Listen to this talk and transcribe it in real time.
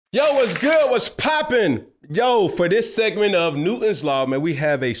Yo, what's good? What's poppin'? Yo, for this segment of Newton's Law, man, we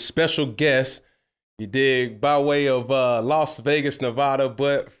have a special guest. You dig, by way of Las Vegas, Nevada,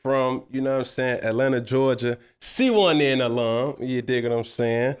 but from, you know what I'm saying, Atlanta, Georgia. C1N alum, you dig what I'm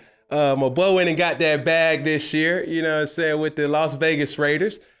saying? My boy went and got that bag this year, you know what I'm saying, with the Las Vegas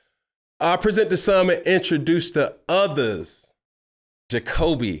Raiders. I present to some and introduce the others.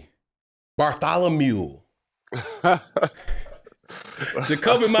 Jakobi Bartholomew.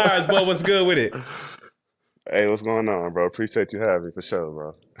 Jakobi Meyers, boy, what's good with it? Hey, what's going on, bro? Appreciate you having me for sure,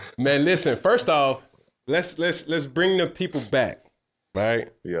 bro. Man, listen, first off, let's bring the people back,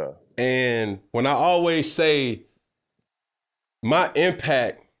 right? Yeah. And when I always say my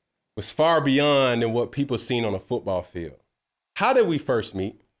impact was far beyond than what people seen on a football field. How did we first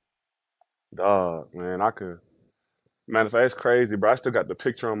meet? Dog, man, man, if that's crazy, bro, I still got the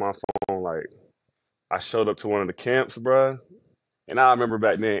picture on my phone. Like, I showed up to one of the camps, bro. And I remember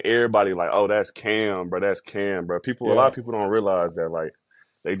back then, everybody like, oh, that's Cam, bro. That's Cam, bro. A lot of people don't realize that, like,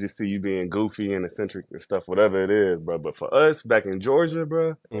 they just see you being goofy and eccentric and stuff, whatever it is, bro. But for us back in Georgia,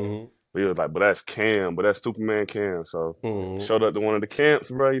 bro, we was like, but that's Cam, but that's Superman Cam. So showed up to one of the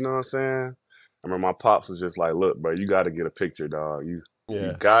camps, bro. You know what I'm saying? I remember my pops was just like, look, bro, you got to get a picture, dog. You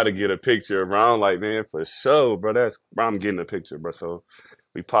got to get a picture. Bro, I'm like, man, for sure, bro. Bro, I'm getting a picture, bro. So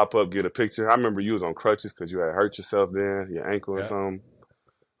we pop up, get a picture. I remember you was on crutches because you had hurt yourself then, your ankle or something.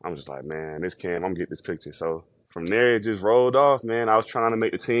 I'm just like, man, this Cam, I'm getting this picture. So from there, it just rolled off, man. I was trying to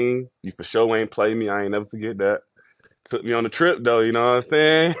make the team. You for sure ain't play me. I ain't never forget that. Took me on the trip, though, you know what I'm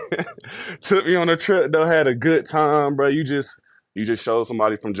saying? Took me on the trip, though, had a good time, bro. You just showed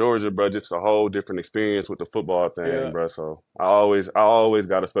somebody from Georgia, bro, just a whole different experience with the football thing, bro. So I always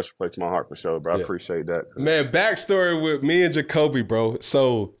got a special place in my heart for sure, bro. I appreciate that. Man, backstory with me and Jakobi, bro.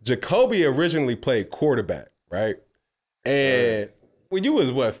 So Jakobi originally played quarterback, right? And when you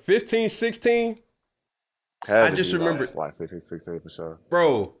was, what, 15, 16? I just remember. Like 15, 16 for sure.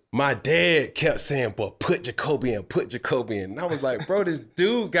 Bro, my dad kept saying, but put Jakobi in, put Jakobi in. And I was like, bro, this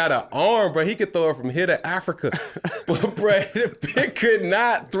dude got an arm, bro. He could throw it from here to Africa. But, bro, the pig could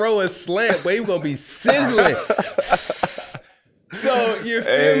not throw a slant, but he was going to be sizzling. So, you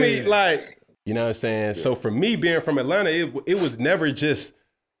feel me? Like, you know what I'm saying? Yeah. So, for me being from Atlanta, it was never just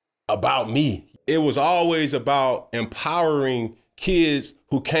about me. It was always about empowering kids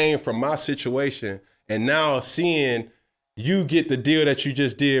who came from my situation. And now seeing you get the deal that you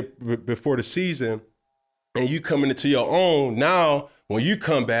just did before the season and you coming into your own, now when you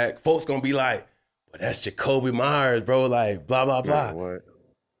come back, folks going to be like, well, that's Jakobi Meyers, bro, like blah, blah, blah. Yeah,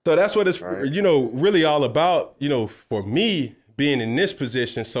 so that's what it's, you know, really all about, you know, for me being in this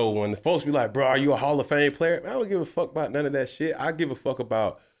position. So when the folks be like, bro, are you a Hall of Fame player? I don't give a fuck about none of that shit. I give a fuck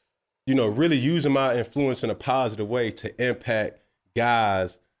about, you know, really using my influence in a positive way to impact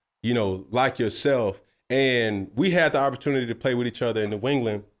guys, you know, like yourself. And we had the opportunity to play with each other in New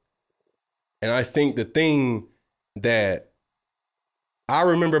England. And I think the thing that I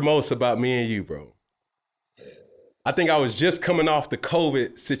remember most about me and you, bro, I think I was just coming off the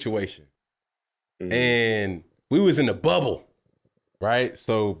COVID situation. And we was in the bubble, right?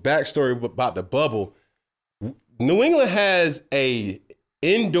 So backstory about the bubble. New England has a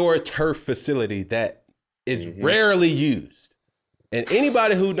indoor turf facility that is rarely used. And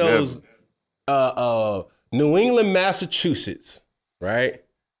anybody who knows New England, Massachusetts, right?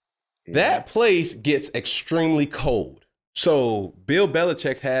 That place gets extremely cold. So Bill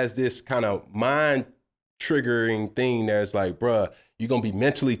Belichick has this kind of mind-triggering thing that's like, bruh, you're going to be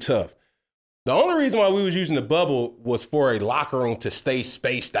mentally tough. The only reason why we was using the bubble was for a locker room to stay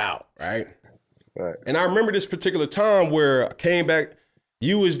spaced out, right? And I remember this particular time where I came back,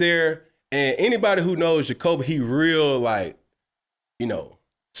 you was there, and anybody who knows Jakobi, he real, like, you know,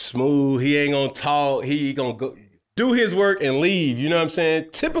 smooth. He ain't gonna talk. He gonna go do his work and leave. You know what I'm saying?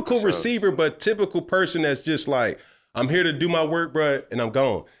 Typical receiver, but typical person that's just like, I'm here to do my work, bro, and I'm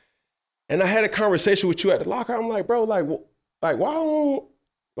gone. And I had a conversation with you at the locker. I'm like, bro, like why don't,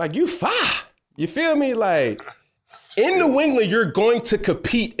 like, you fire? You feel me? Like, in New England, you're going to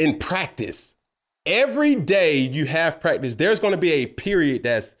compete in practice. Every day you have practice, there's going to be a period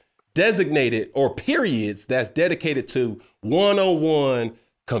that's designated, or periods that's dedicated to one-on-one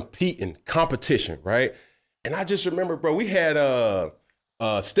competition, right? And I just remember, bro, we had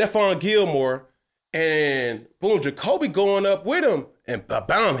Stephon Gilmore and boom, Jakobi going up with him, and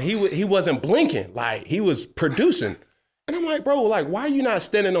bam, he wasn't blinking, like he was producing. And I'm like, bro, like, why are you not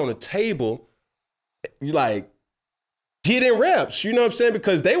standing on the table, like, getting reps? You know what I'm saying?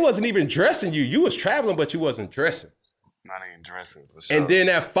 Because they wasn't even dressing you. You was traveling, but you wasn't dressing. Not even dressing, for sure. And then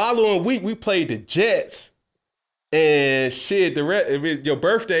that following week, we played the Jets. And shit, your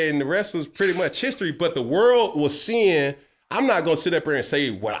birthday and the rest was pretty much history. But the world was seeing. I'm not gonna sit up here and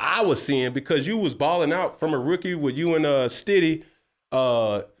say what I was seeing because you was balling out from a rookie with you and Stiddy,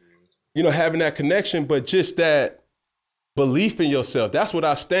 having that connection, but just that belief in yourself. That's what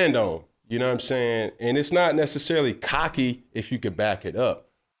I stand on. You know what I'm saying? And it's not necessarily cocky if you can back it up.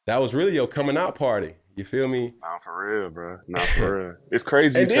 That was really your coming out party. You feel me? Not for real, bro. Not for real. It's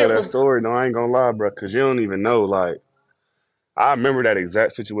crazy you tell that story. No, I ain't gonna lie, bro, because you don't even know. Like, I remember that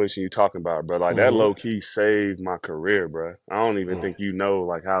exact situation you talking about, bro. Like, that low key saved my career, bro. I don't even think you know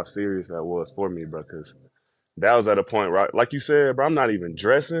like how serious that was for me, bro. Because that was at a point, right? Like you said, bro. I'm not even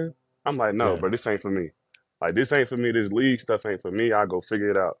dressing. I'm like, no, bro. This ain't for me. Like, this ain't for me. This league stuff ain't for me. I'll go figure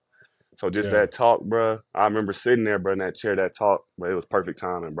it out. So just that talk, bro. I remember sitting there, bro, in that chair, that talk, but it was perfect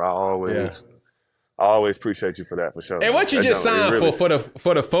timing, bro. I always appreciate you for that, for sure. And what you just signed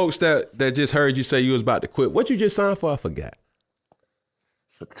for the folks that just heard you say you was about to quit, what you just signed for? I forgot.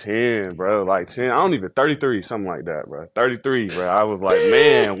 For 10, bro. Like 10. I don't even 33, something like that, bro. 33, bro. I was like,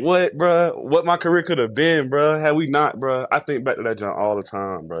 man, what, bro? What my career could have been, bro, had we not, bro. I think back to that jump all the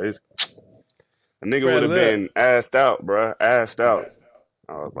time, bro. A nigga would have been assed out, bro. Assed out.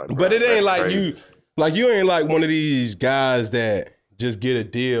 I was like, but it ain't like crazy. you ain't like one of these guys that just get a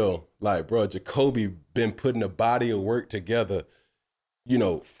deal. Like, bro, Jakobi been putting a body of work together,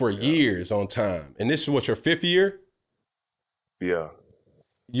 for years on time. And this is what, your 5th year? Yeah.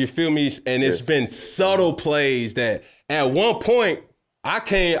 You feel me? And it's been subtle plays that at one point I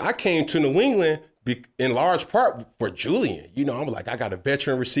came to New England in large part for Julian. I'm like, I got a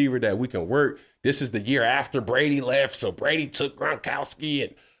veteran receiver that we can work. This is the year after Brady left. So Brady took Gronkowski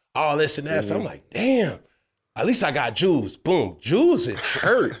and all this and that. So I'm like, damn. At least I got Jules. Boom. Jules is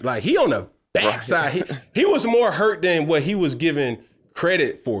hurt. Like, he on the backside. He was more hurt than what he was given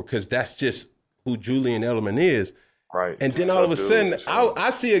credit for, because that's just who Julian Edelman is. Right. And then all of a sudden, I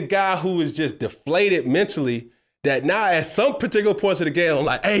see a guy who is just deflated mentally, that now at some particular points of the game, I'm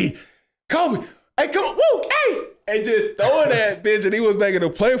like, hey, Kobe, hey, come on, woo, hey. And just throwing that bitch, and he was making a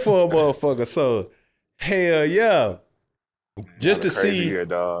play for a motherfucker. So, hell yeah. Just to see. Here,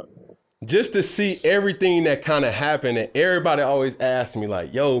 dog. Just to see everything that kind of happened, and everybody always asks me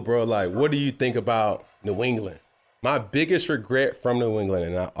like, yo, bro, like, what do you think about New England? My biggest regret from New England,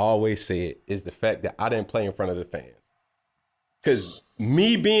 and I always say it, is the fact that I didn't play in front of the fans. Because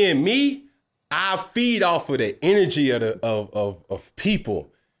me being me, I feed off of the energy of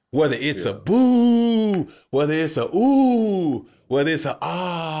people, whether it's a boo, whether it's a ooh, whether it's a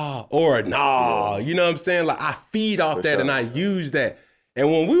ah, or a nah. You know what I'm saying? Like, I feed off that, and I use that. And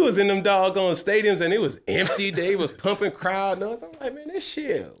when we was in them doggone stadiums and it was empty, they was pumping crowd noise, I'm like, man, this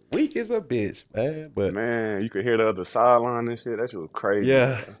shit weak as a bitch, man. But man, you could hear the other sideline and shit. That shit was crazy.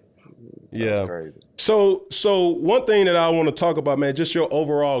 Yeah. Man. Yeah. Crazy. So one thing that I want to talk about, man, just your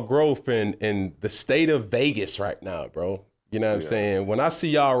overall growth and the state of Vegas right now, bro. You know what I'm saying? When I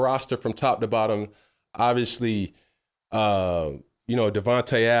see y'all roster from top to bottom, obviously,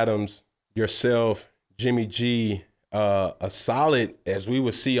 Devontae Adams, yourself, Jimmy G, a solid, as we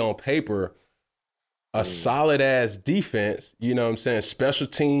would see on paper, a solid ass defense, you know what I'm saying, special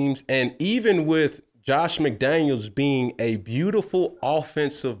teams, and even with Josh McDaniels being a beautiful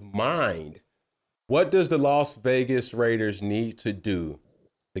offensive mind, what does the Las Vegas Raiders need to do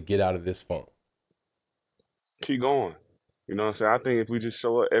to get out of this funk? Keep going. You know what I'm saying? I think if we just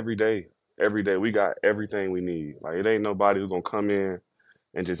show up every day, we got everything we need. Like, it ain't nobody who's going to come in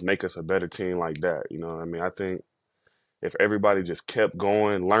and just make us a better team like that. You know what I mean? I think if everybody just kept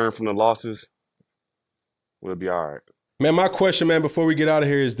going, learn from the losses, we'll be all right. Man, my question, man, before we get out of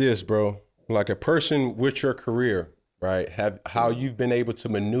here is this, bro. Like, a person with your career, right, how you've been able to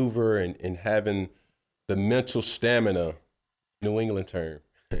maneuver and having the mental stamina, New England term,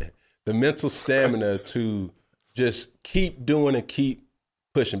 the mental stamina to just keep doing and keep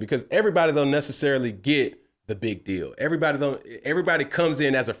pushing, because everybody don't necessarily get the big deal. Everybody comes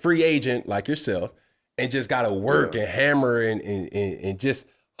in as a free agent like yourself and just got to work and hammer and just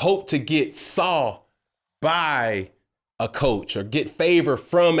hope to get saw by a coach or get favor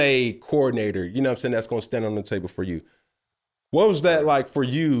from a coordinator, you know what I'm saying, that's going to stand on the table for you. What was that like for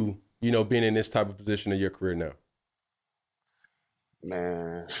you, being in this type of position in your career now?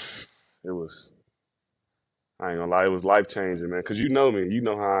 Man, I ain't gonna lie, it was life-changing, man, because you know me, you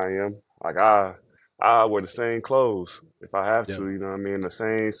know how I am. Like, I wear the same clothes if I have to, you know what I mean, the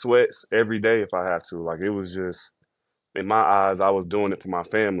same sweats every day if I have to. Like, it was just, in my eyes, I was doing it for my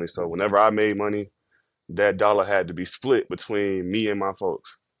family. So whenever I made money, that dollar had to be split between me and my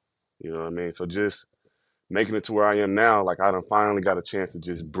folks. You know what I mean? So just making it to where I am now, like I done finally got a chance to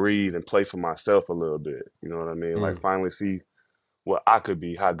just breathe and play for myself a little bit. You know what I mean? Like finally see what I could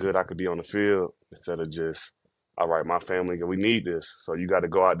be, how good I could be on the field instead of just, all right, my family, we need this. So you got to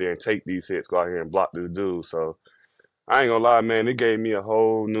go out there and take these hits, go out here and block this dude. So I ain't gonna lie, man, it gave me a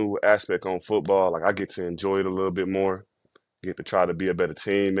whole new aspect on football. Like I get to enjoy it a little bit more, get to try to be a better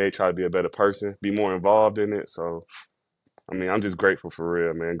teammate, try to be a better person, be more involved in it. So, I mean, I'm just grateful for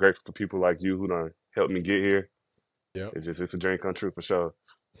real, man. Grateful for people like you who done helped me get here. Yeah. It's a dream come true for sure.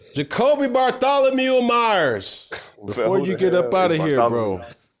 Jakobi Bartholomew Meyers. Before you get up out of here, bro.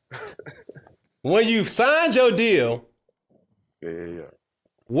 When you signed your deal, yeah.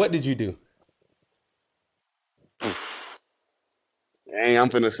 What did you do? Dang, I'm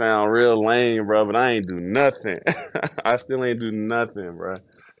finna sound real lame, bro, but I ain't do nothing. I still ain't do nothing, bro.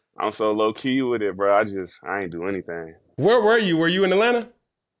 I'm so low key with it, bro. I ain't do anything. Where were you? Were you in Atlanta?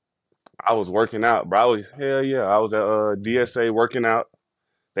 I was working out, bro. Hell yeah. I was at DSA working out.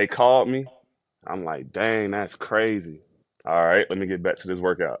 They called me. I'm like, dang, that's crazy. All right, let me get back to this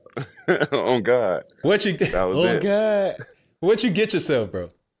workout. Oh God. What you get? Oh God. What you get yourself, bro?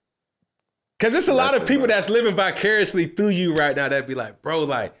 Because it's a lot of people that's living vicariously through you right now that be like, bro,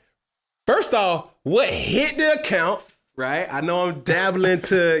 like, first off, what hit the account, right? I know I'm dabbling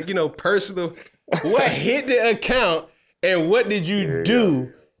to, personal. What hit the account and what did you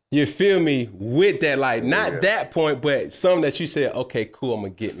do, you feel me, with that? Like, not that point, but something that you said, okay, cool, I'm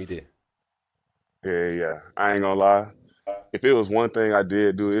going to get me there. Yeah. I ain't gonna lie. If it was one thing I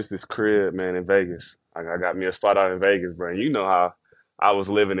did do, it's this crib, man, in Vegas. I got me a spot out in Vegas, bro. And you know how I was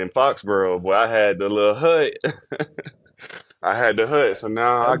living in Foxborough, boy. I had the little hut. I had the hut, so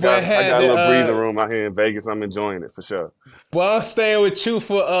now I got a little breathing room out here in Vegas. I'm enjoying it for sure. Well, I'm staying with you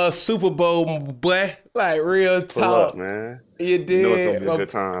for Super Bowl, boy. Like real talk, pull up, man. You did. You know it's gonna be a good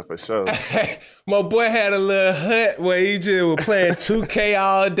time for sure. My boy had a little hut where he just was playing 2K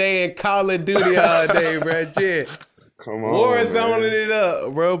all day and Call of Duty all day, bro. Just come on, Warzoning it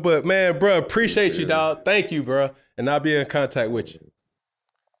up, bro. But man, bro, appreciate you, dog. Thank you, bro. And I'll be in contact with you.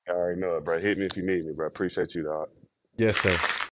 I already know it, bro. Hit me if you need me, bro. Appreciate you, dog. Yes, sir.